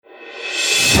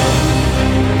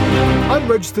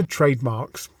Unregistered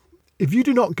trademarks. If you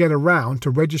do not get around to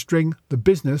registering the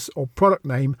business or product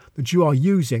name that you are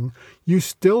using, you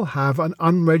still have an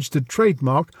unregistered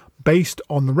trademark based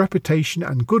on the reputation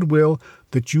and goodwill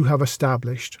that you have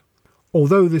established.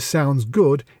 Although this sounds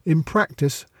good, in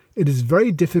practice it is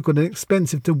very difficult and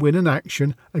expensive to win an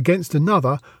action against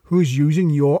another who is using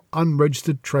your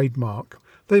unregistered trademark.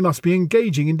 They must be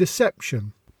engaging in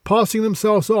deception, passing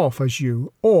themselves off as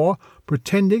you, or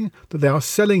pretending that they are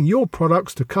selling your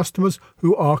products to customers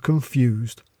who are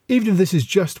confused. Even if this is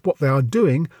just what they are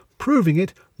doing, proving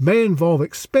it may involve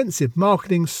expensive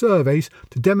marketing surveys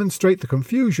to demonstrate the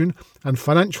confusion and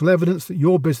financial evidence that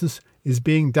your business is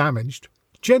being damaged.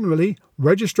 Generally,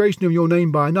 registration of your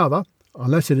name by another,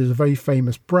 unless it is a very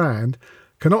famous brand,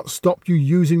 cannot stop you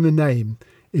using the name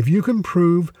if you can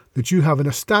prove that you have an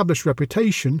established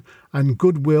reputation and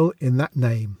goodwill in that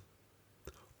name.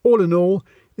 All in all,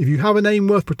 if you have a name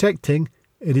worth protecting,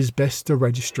 it is best to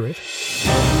register it.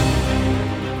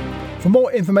 For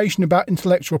more information about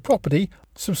intellectual property,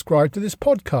 subscribe to this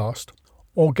podcast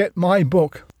or get my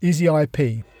book, Easy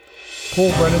IP.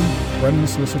 Paul Brennan, Brennan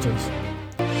Solicitors.